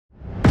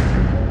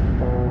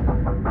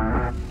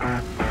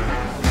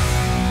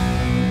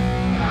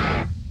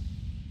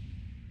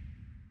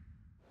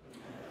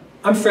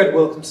I'm Fred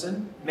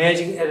Wilkinson,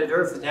 Managing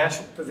Editor of the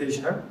National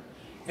Provisioner,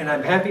 and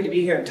I'm happy to be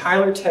here in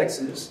Tyler,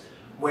 Texas,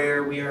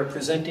 where we are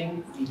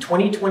presenting the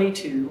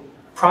 2022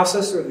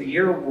 Processor of the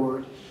Year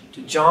Award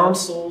to John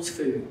Soules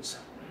Foods.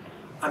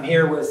 I'm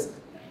here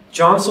with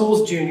John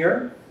Soules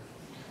Jr.,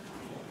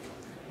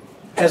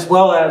 as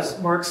well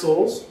as Mark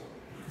Soules.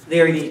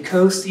 They are the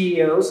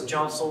co-CEOs of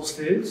John Soules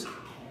Foods.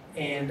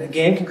 And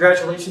again,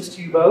 congratulations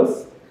to you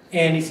both.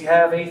 And if you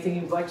have anything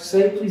you'd like to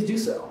say, please do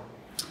so.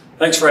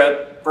 Thanks,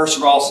 Fred. First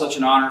of all, such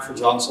an honor for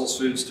John Soules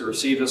Foods to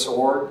receive this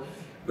award.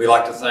 We'd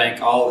like to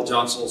thank all of the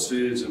John Soules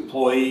Foods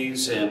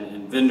employees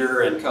and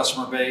vendor and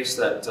customer base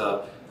that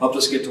helped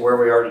us get to where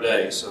we are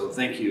today. So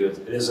thank you.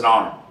 It is an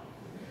honor.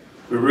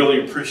 We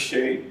really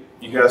appreciate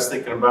you guys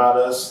thinking about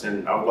us,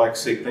 and I would like to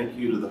say thank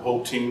you to the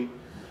whole team.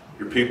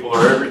 Your people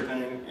are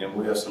everything, and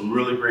we have some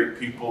really great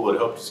people that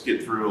helped us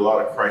get through a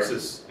lot of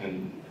crisis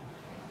and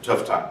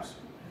tough times.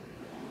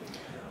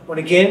 Well,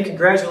 again,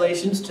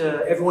 congratulations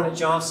to everyone at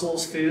John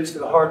Soules Foods for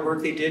the hard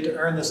work they did to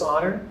earn this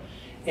honor,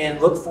 and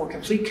look for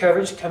complete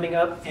coverage coming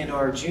up in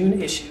our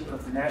June issue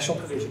of the National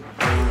Provisioner.